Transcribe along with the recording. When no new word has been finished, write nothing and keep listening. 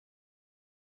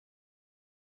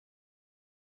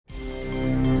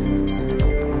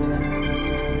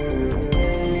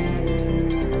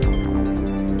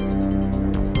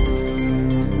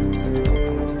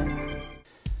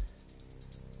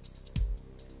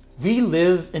We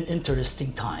live in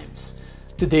interesting times.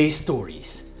 Today's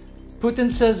stories. Putin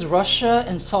says Russia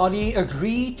and Saudi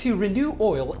agree to renew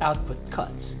oil output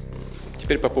cuts.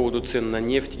 Теперь по поводу цен на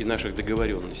нефть и наших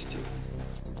договоренностей.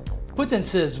 Putin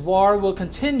says war will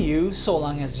continue so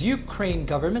long as Ukraine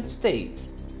government stays.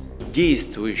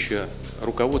 Действующее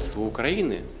руководство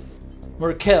Украины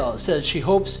Merkel says she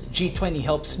hopes G20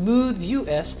 helps smooth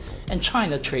US and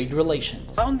China trade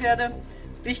relations.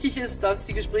 Wichtig ist, dass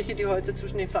die Gespräche, die heute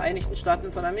zwischen den Vereinigten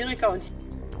Staaten von Amerika und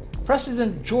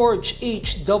President George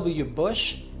H.W.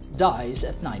 Bush dies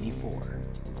at 94.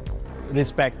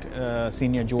 Respect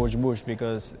senior George Bush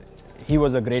because he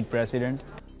was a great president.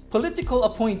 Political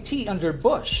appointee under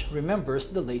Bush remembers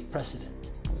the late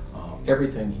president.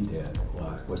 Everything he did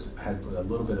had a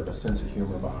little bit of a sense of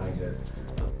humor behind it.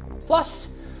 Plus,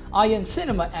 Ion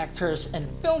Cinema actors and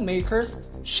filmmakers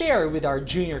share with our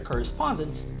junior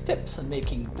correspondents tips on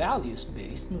making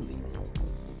values-based movies.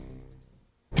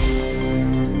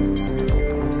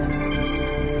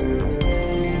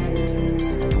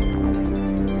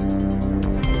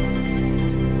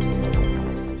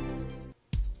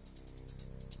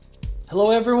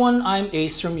 Hello everyone, I'm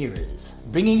Ace Ramirez,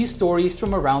 bringing you stories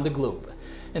from around the globe.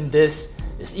 And this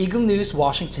is Eagle News,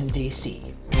 Washington, D.C.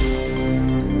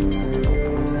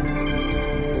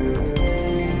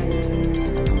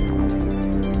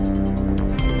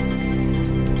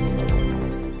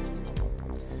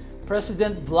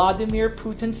 President Vladimir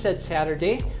Putin said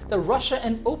Saturday that Russia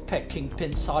and OPEC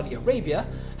kingpin Saudi Arabia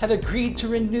had agreed to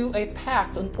renew a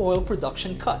pact on oil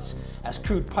production cuts as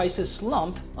crude prices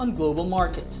slump on global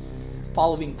markets.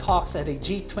 Following talks at a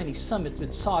G20 summit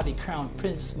with Saudi Crown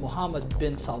Prince Mohammed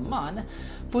bin Salman,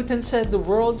 Putin said the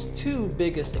world's two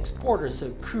biggest exporters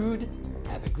of crude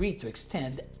have agreed to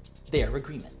extend their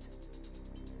agreement.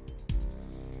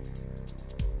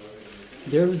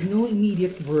 There was no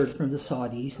immediate word from the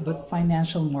Saudis, but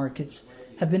financial markets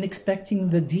have been expecting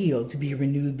the deal to be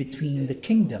renewed between the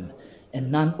kingdom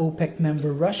and non-OPEC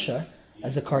member Russia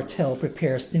as the cartel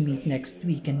prepares to meet next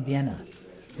week in Vienna.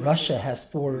 Russia has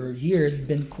for years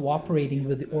been cooperating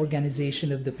with the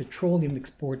Organization of the Petroleum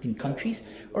Exporting Countries,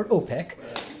 or OPEC,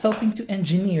 helping to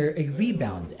engineer a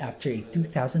rebound after a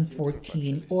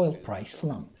 2014 oil price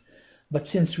slump. But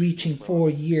since reaching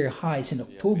four-year highs in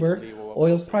October,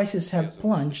 oil prices have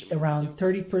plunged around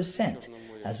 30%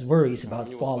 as worries about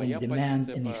falling demand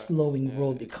and a slowing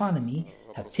world economy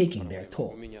have taken their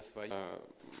toll.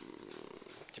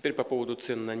 Теперь по поводу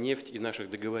цен на нефть и наших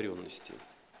договоренностей.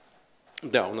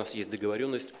 Да, у нас есть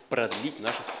договоренность продлить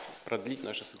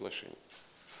наше соглашение.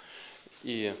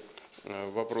 И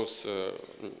вопрос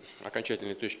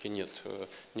окончательной точки нет,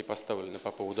 не поставлено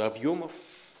по поводу объемов,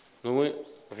 но мы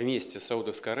вместе с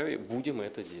Саудовской Аравией будем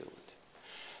это делать.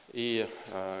 И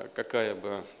какая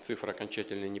бы цифра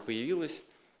окончательная не появилась.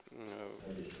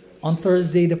 On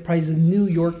Thursday, the price of New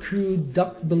York crude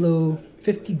ducked below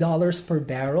 $50 per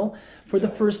barrel for the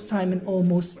first time in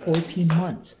almost 14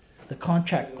 months. The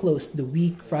contract closed the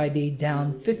week Friday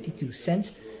down 52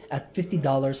 cents at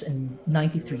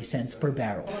 $50.93 per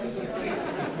barrel.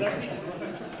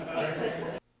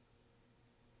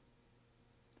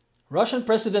 Russian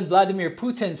President Vladimir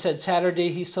Putin said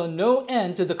Saturday he saw no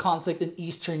end to the conflict in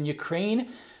eastern Ukraine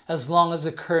as long as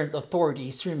the current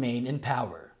authorities remain in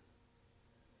power.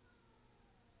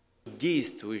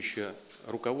 Действующее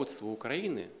руководство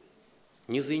Украины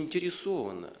не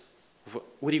заинтересовано в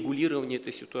урегулировании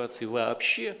этой ситуации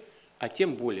вообще, а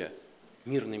тем более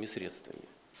мирными средствами.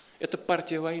 Это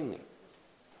партия войны.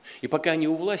 И пока они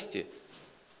у власти,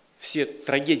 все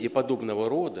трагедии подобного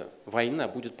рода, война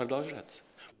будет продолжаться.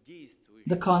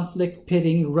 The conflict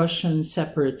pitting Russian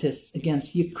separatists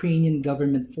against Ukrainian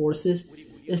government forces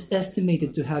is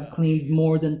estimated to have claimed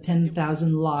more than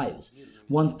 10,000 lives,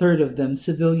 one-third of them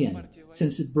civilian,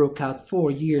 since it broke out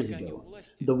 4 years ago.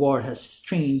 The war has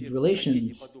strained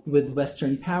relations with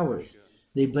Western powers.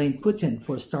 They blame Putin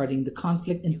for starting the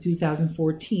conflict in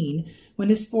 2014 when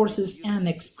his forces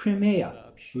annexed Crimea,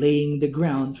 laying the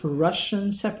ground for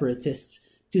Russian separatists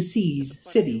to seize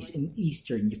cities in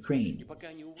eastern Ukraine.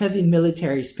 Heavy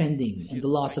military spending and the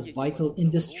loss of vital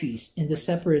industries in the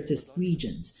separatist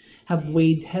regions have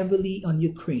weighed heavily on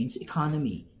Ukraine's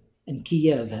economy, and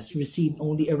Kiev has received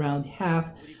only around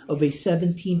half of a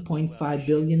 $17.5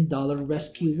 billion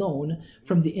rescue loan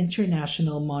from the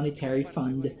International Monetary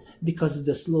Fund because of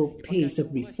the slow pace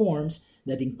of reforms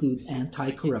that include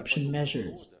anti-corruption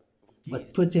measures.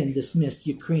 But Putin dismissed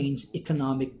Ukraine's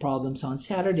economic problems on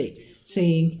Saturday,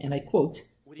 saying, and I quote,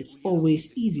 "It's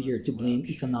always easier to blame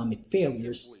economic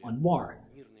failures on war."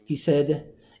 He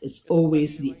said, "It's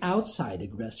always the outside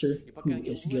aggressor who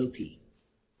is guilty."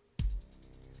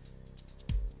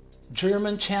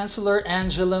 German Chancellor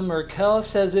Angela Merkel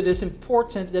says it is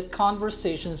important that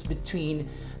conversations between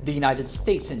the United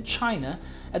States and China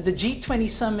at the G20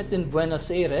 summit in Buenos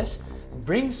Aires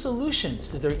bring solutions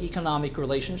to their economic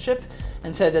relationship,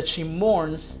 and said that she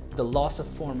mourns the loss of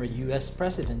former US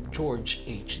President George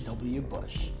H.W.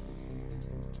 Bush.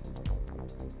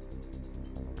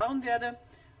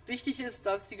 Wichtig ist,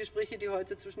 dass die Gespräche, die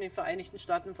heute zwischen den Vereinigten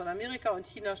Staaten von Amerika und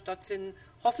China stattfinden,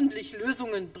 hoffentlich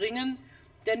Lösungen bringen.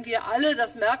 Denn wir alle,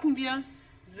 das merken wir,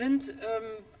 sind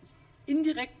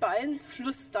indirekt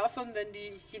beeinflusst davon, wenn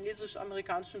die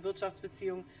chinesisch-amerikanischen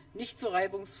Wirtschaftsbeziehungen nicht so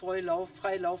reibungsfrei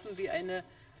laufen, wie eine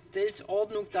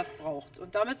Weltordnung das braucht.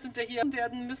 Und damit sind wir hier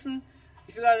werden müssen.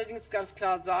 Ich will allerdings ganz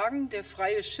klar sagen, der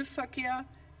freie Schiffverkehr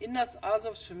in das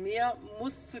Asowsche Meer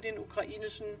muss zu den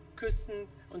ukrainischen Küsten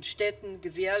und Städten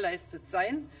gewährleistet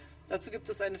sein. Dazu gibt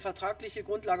es eine vertragliche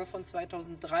Grundlage von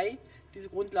 2003. Diese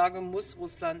Grundlage muss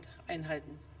Russland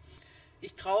einhalten.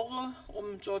 Ich trauere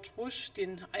um George Bush,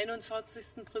 den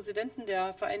 41. Präsidenten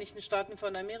der Vereinigten Staaten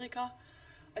von Amerika,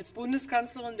 als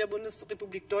Bundeskanzlerin der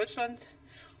Bundesrepublik Deutschland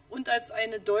und als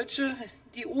eine Deutsche,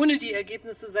 die ohne die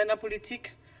Ergebnisse seiner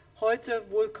Politik heute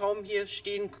wohl kaum hier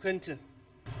stehen könnte.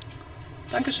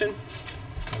 Dankeschön.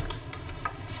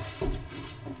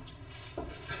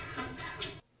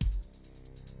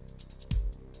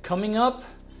 Coming up,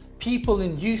 people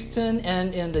in Houston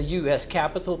and in the U.S.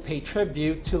 Capitol pay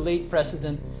tribute to late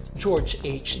President George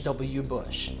H.W.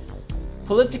 Bush.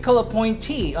 Political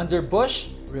appointee under Bush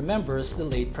remembers the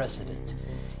late president.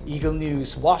 Eagle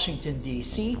News, Washington,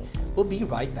 D.C. will be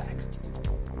right back.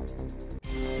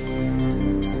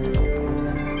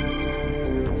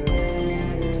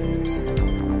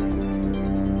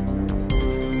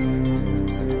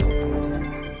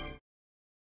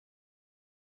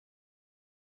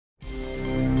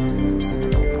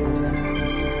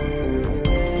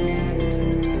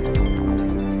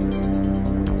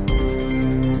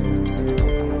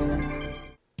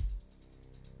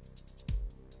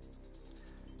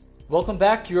 Welcome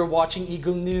back. You're watching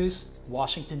Eagle News,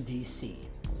 Washington, D.C.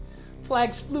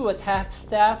 Flags flew at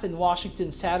half-staff in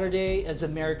Washington Saturday as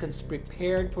Americans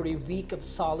prepared for a week of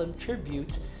solemn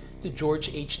tributes to George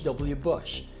H.W.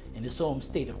 Bush in his home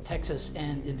state of Texas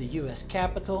and in the U.S.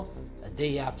 Capitol a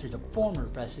day after the former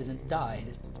president died,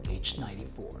 aged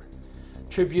 94.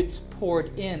 Tributes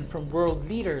poured in from world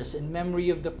leaders in memory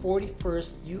of the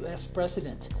 41st U.S.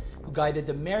 president, who guided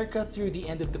America through the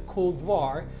end of the Cold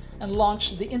War and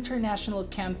launched the international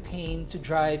campaign to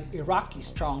drive Iraqi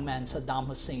strongman Saddam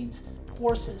Hussein's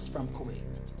forces from Kuwait.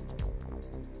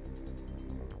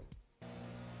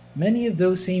 Many of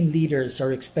those same leaders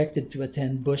are expected to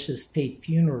attend Bush's state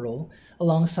funeral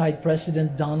alongside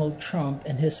President Donald Trump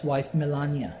and his wife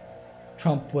Melania.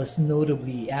 Trump was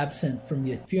notably absent from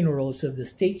the funerals of the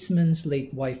statesman's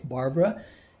late wife Barbara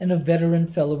and of veteran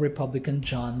fellow Republican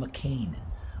John McCain.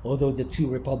 Although the two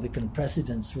Republican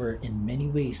presidents were in many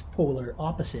ways polar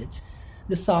opposites,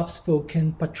 the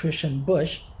soft-spoken patrician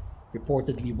Bush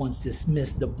reportedly once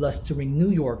dismissed the blustering New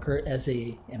Yorker as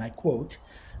a, and I quote,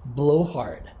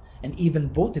 blowhard, and even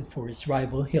voted for his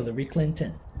rival Hillary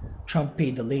Clinton. Trump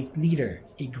paid the late leader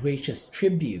a gracious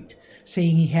tribute,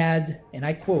 saying he had, and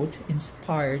I quote,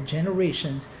 inspired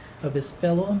generations of his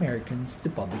fellow Americans to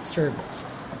public service.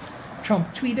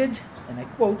 Trump tweeted, and I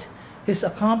quote, his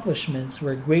accomplishments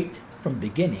were great from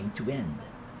beginning to end.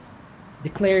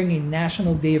 Declaring a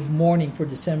national day of mourning for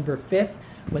December 5th,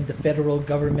 when the federal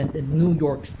government and New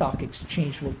York Stock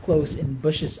Exchange will close in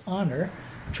Bush's honor,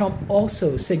 Trump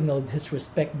also signaled his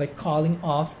respect by calling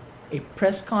off a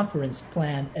press conference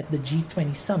planned at the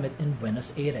G20 summit in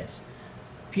Buenos Aires.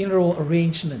 Funeral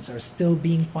arrangements are still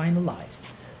being finalized,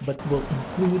 but will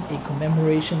include a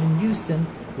commemoration in Houston,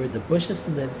 where the Bushes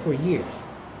lived for years,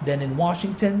 then in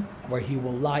Washington, where he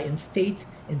will lie in state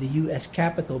in the U.S.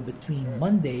 Capitol between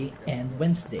Monday and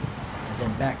Wednesday, and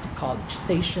then back to College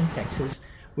Station, Texas,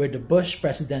 where the Bush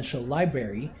Presidential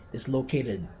Library is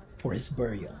located for his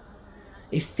burial.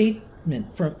 A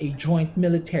statement from a joint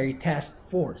military task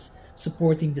force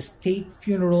supporting the state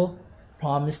funeral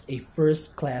promised a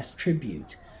first-class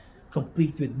tribute,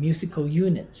 complete with musical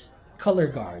units, color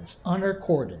guards, honor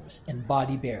cordons, and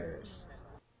body bearers.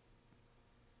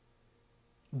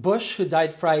 Bush, who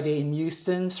died Friday in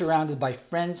Houston, surrounded by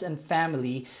friends and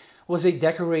family, was a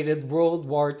decorated World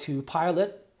War II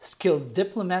pilot, skilled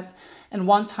diplomat, and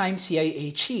one-time CIA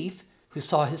chief who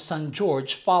saw his son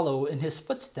George follow in his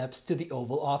footsteps to the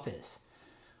Oval Office.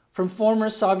 From former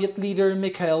Soviet leader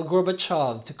Mikhail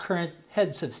Gorbachev to current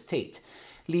heads of state,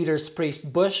 leaders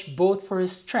praised Bush both for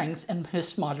his strength and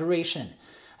his moderation,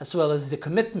 as well as the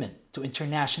commitment to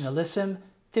internationalism,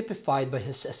 typified by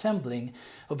his assembling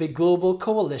of a global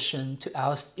coalition to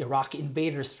oust Iraqi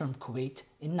invaders from Kuwait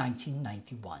in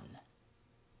 1991.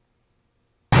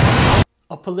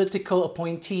 A political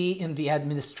appointee in the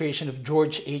administration of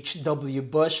George H.W.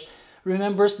 Bush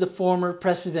remembers the former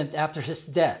president after his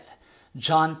death.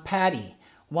 John Patty,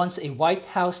 once a White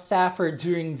House staffer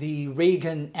during the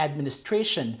Reagan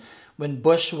administration when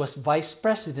Bush was vice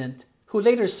president, who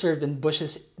later served in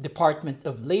Bush's Department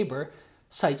of Labor,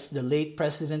 cites the late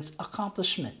president's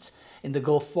accomplishments in the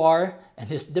Gulf War and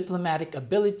his diplomatic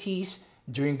abilities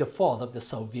during the fall of the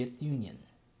Soviet Union.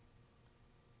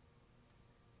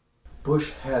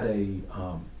 Bush had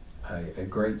a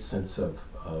great sense of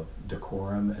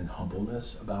decorum and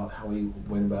humbleness about how he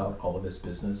went about all of his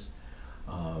business.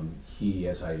 He,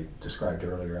 as I described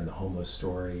earlier in the homeless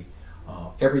story,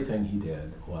 everything he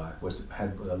did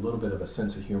had a little bit of a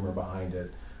sense of humor behind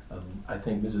it. I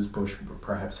think Mrs. Bush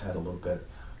perhaps had a little bit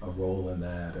of a role in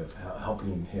that, of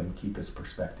helping him keep his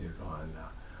perspective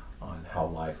on how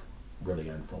life really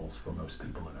unfolds for most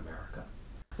people in America.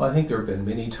 Well, I think there have been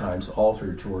many times all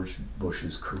through George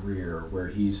Bush's career where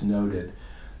he's noted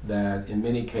that in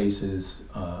many cases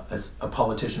a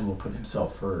politician will put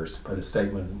himself first, but a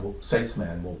statesman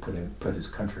will put his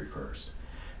country first.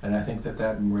 And I think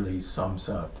that really sums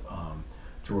up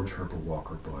George Herbert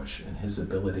Walker Bush and his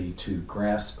ability to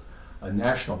grasp a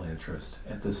national interest,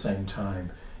 at the same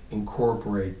time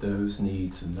incorporate those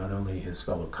needs of not only his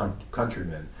fellow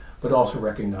countrymen, but also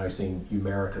recognizing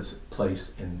America's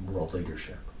place in world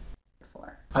leadership.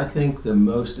 I think the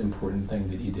most important thing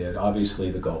that he did,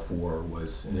 obviously the Gulf War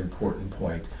was an important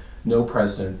point. No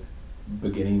president,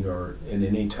 beginning or in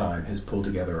any time, has pulled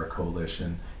together a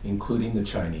coalition, including the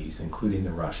Chinese, including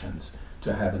the Russians,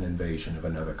 to have an invasion of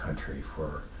another country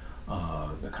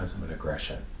because of an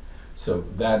aggression. So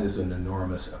that is an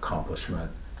enormous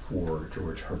accomplishment for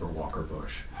George Herbert Walker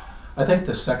Bush. I think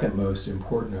the second most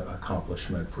important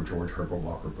accomplishment for George Herbert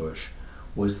Walker Bush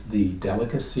was the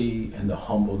delicacy and the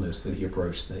humbleness that he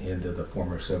approached the end of the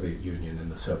former Soviet Union and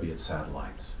the Soviet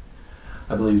satellites.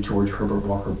 I believe George Herbert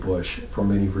Walker Bush, for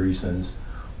many reasons,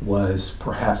 was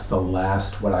perhaps the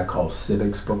last what I call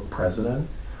civics book president,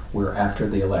 where after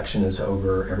the election is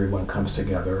over, everyone comes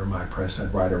together, am I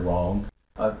president, right or wrong?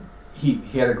 He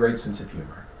had a great sense of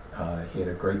humor. He had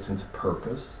a great sense of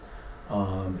purpose.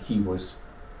 He was,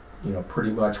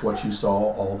 pretty much what you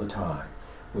saw all the time,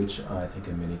 which I think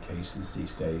in many cases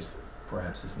these days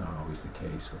perhaps is not always the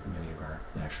case with many of our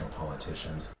national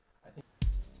politicians.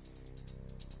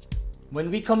 When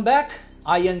we come back,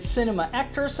 IAN Cinema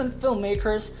actors and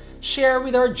filmmakers share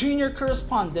with our junior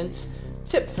correspondents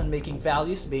tips on making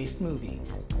values-based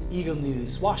movies. Eagle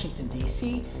News, Washington,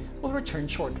 D.C. will return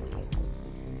shortly.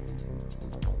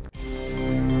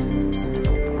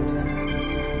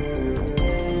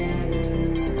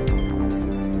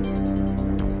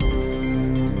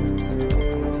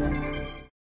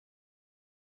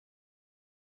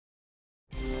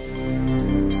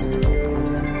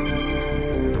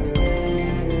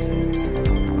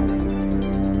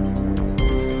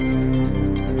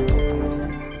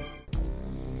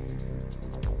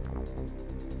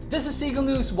 This is Eagle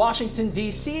News, Washington,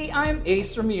 D.C. I'm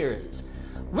Ace Ramirez.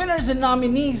 Winners and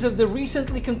nominees of the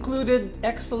recently concluded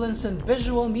Excellence in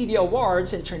Visual Media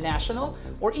Awards International,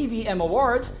 or EVM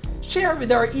Awards, share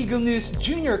with our Eagle News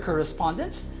junior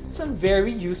correspondents some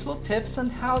very useful tips on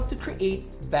how to create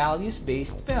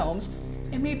values-based films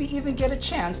and maybe even get a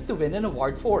chance to win an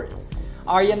award for it.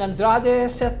 Arian Andrade,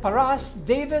 Seth Paras,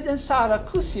 David and Sara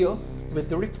Cusio with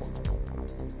the report.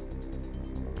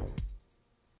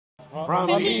 From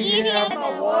EVM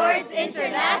Awards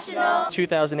International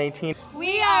 2018,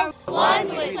 we are one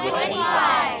with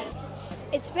 25.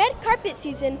 It's red carpet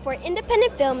season for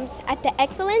independent films at the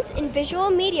Excellence in Visual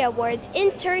Media Awards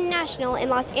International in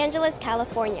Los Angeles,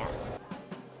 California.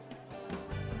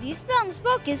 These films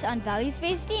focus on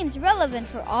values-based themes relevant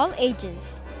for all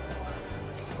ages.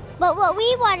 But what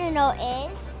we want to know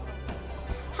is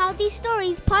how these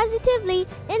stories positively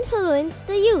influence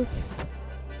the youth.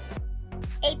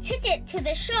 A ticket to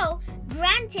the show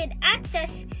granted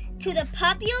access to the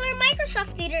popular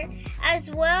Microsoft Theater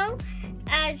as well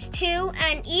as to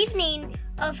an evening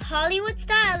of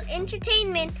Hollywood-style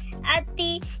entertainment at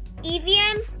the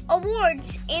EVM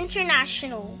Awards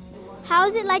International. How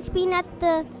is it like being at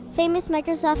the famous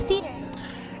Microsoft Theater?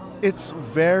 It's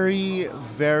very,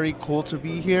 very cool to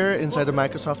be here inside the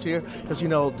Microsoft Theater because,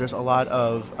 there's a lot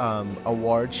of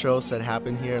award shows that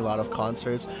happen here, a lot of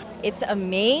concerts. It's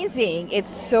amazing. It's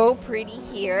so pretty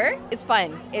here. It's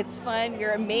fun. It's fun.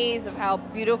 You're amazed of how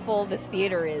beautiful this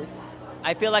theater is.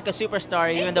 I feel like a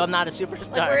superstar, even though I'm not a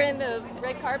superstar. Like we're in the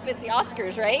red carpet, the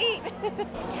Oscars, right?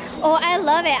 Oh, I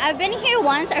love it. I've been here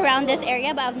once around this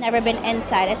area, but I've never been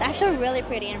inside. It's actually really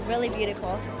pretty and really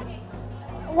beautiful.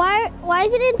 Why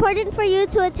is it important for you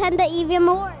to attend the EVM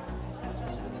Awards?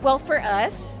 Well, for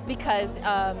us, because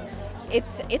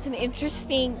it's an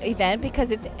interesting event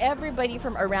because it's everybody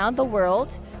from around the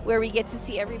world where we get to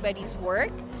see everybody's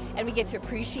work and we get to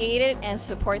appreciate it and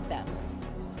support them.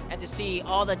 And to see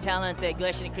all the talent that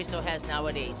Iglesia Ni Cristo has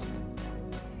nowadays.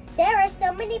 There are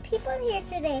so many people here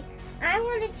today. I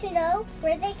wanted to know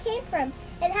where they came from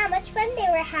and how much fun they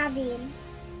were having.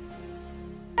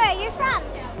 Where are you from?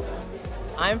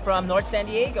 I'm from North San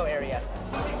Diego area.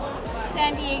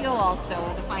 San Diego also,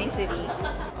 the fine city.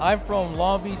 I'm from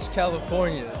Long Beach,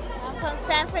 California. I'm from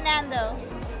San Fernando.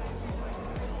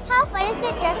 How fun is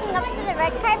it dressing up for the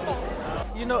red carpet?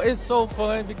 You know, it's so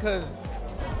fun because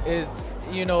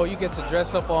you get to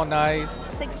dress up all nice.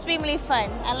 It's extremely fun.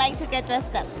 I like to get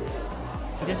dressed up.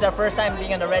 This is our first time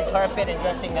being on the red carpet and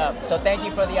dressing up, so thank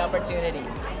you for the opportunity.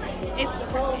 It's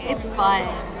fun.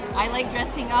 I like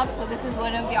dressing up, so this is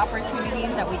one of the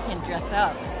opportunities that we can dress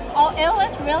up. Oh, it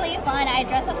was really fun. I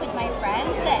dressed up with my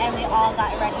friends and we all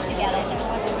got ready together, so it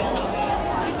was really,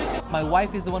 really fun. My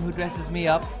wife is the one who dresses me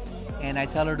up, and I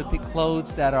tell her to pick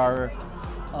clothes that are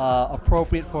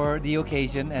appropriate for the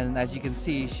occasion, and as you can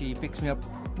see, she picks me up,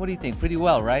 what do you think, pretty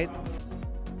well, right?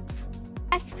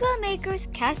 As filmmakers,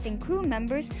 cast, and crew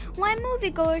members, why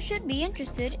moviegoers should be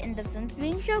interested in the films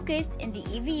being showcased in the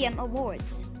EVM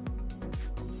Awards.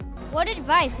 What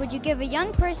advice would you give a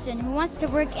young person who wants to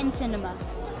work in cinema?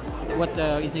 What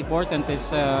is important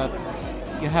is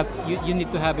you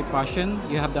need to have a passion,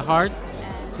 you have the heart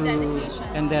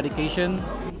and dedication.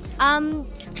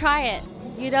 Try it.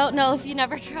 You don't know if you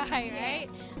never try, right?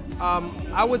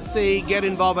 I would say get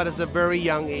involved at a very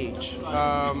young age.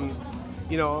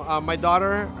 My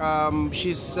daughter,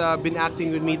 she's been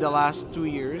acting with me the last 2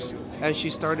 years, and she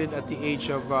started at the age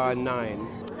of 9.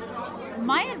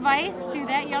 My advice to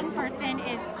that young person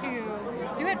is to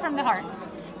do it from the heart,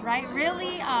 right?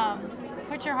 Really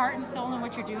put your heart and soul in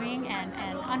what you're doing and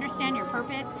understand your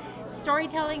purpose.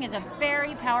 Storytelling is a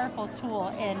very powerful tool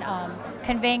in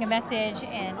conveying a message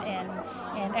and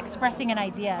expressing an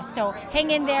idea. So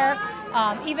hang in there,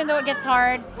 even though it gets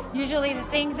hard. Usually the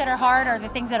things that are hard are the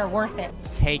things that are worth it.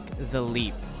 Take the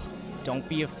leap. Don't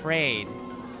be afraid.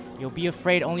 You'll be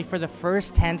afraid only for the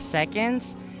first 10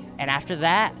 seconds, and after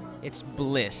that, it's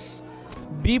bliss.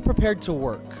 Be prepared to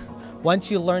work.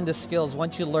 Once you learn the skills,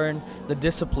 once you learn the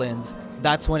disciplines,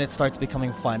 that's when it starts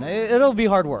becoming fun. It'll be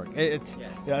hard work. It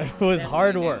was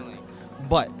hard work,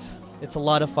 but it's a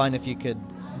lot of fun if you could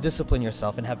discipline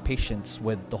yourself and have patience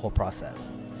with the whole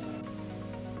process.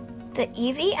 The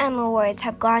EVM Awards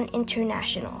have gone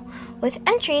international, with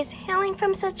entries hailing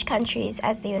from such countries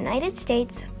as the United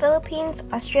States, Philippines,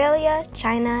 Australia,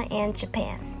 China, and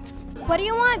Japan. What do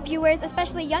you want viewers,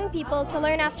 especially young people, to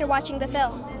learn after watching the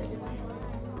film?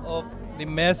 The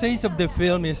message of the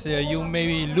film is you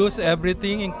may lose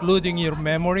everything, including your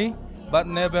memory, but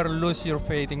never lose your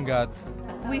faith in God.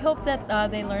 We hope that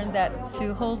they learn that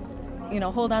to hold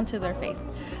on to their faith,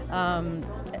 and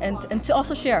to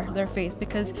also share their faith,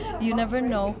 because you never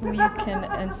know who you can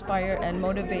inspire and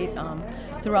motivate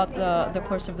throughout the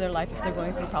course of their life if they're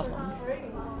going through problems.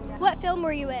 What film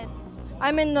were you in?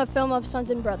 I'm in the film of Sons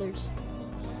and Brothers.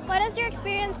 What has your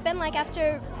experience been like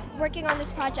after working on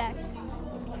this project?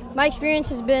 My experience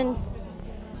has been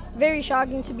very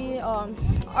shocking to be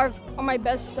my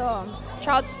best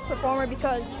child performer,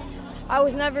 because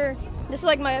this is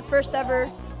like my first ever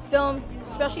film,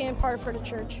 especially in part for the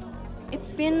church.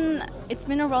 It's been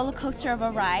a roller coaster of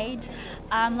a ride,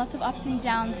 lots of ups and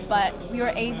downs, but we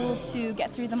were able to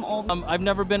get through them all. I've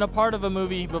never been a part of a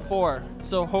movie before,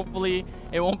 so hopefully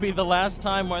it won't be the last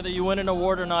time. Whether you win an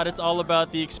award or not, it's all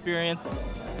about the experience.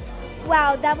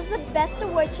 Wow, that was the best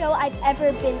award show I've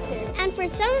ever been to. And for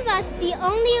some of us, the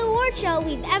only award show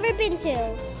we've ever been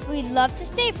to. We'd love to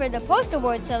stay for the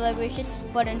post-award celebration,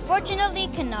 but unfortunately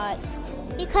cannot.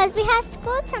 Because we have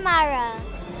school tomorrow.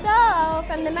 So,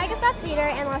 from the Megasoft Theater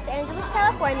in Los Angeles,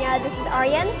 California, this is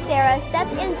Ariane, Sarah,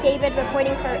 Seth, and David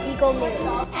reporting for Eagle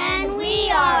News. And we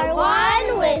are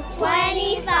 1 with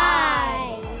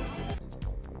 25.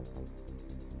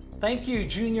 Thank you,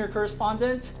 junior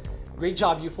correspondents. Great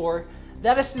job, you four.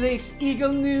 That is today's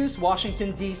Eagle News,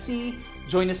 Washington, D.C.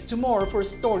 Join us tomorrow for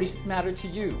stories that matter to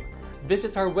you.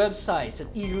 Visit our websites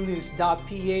at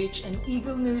Eaglenews.PH and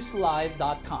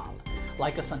EagleNewsLive.com.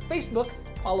 Like us on Facebook,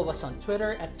 follow us on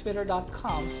Twitter at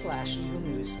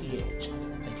twitter.com/EagleNewsPH.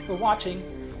 Thank you for watching.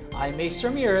 I'm Ace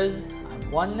Ramirez.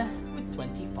 I'm 1 with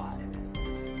 25.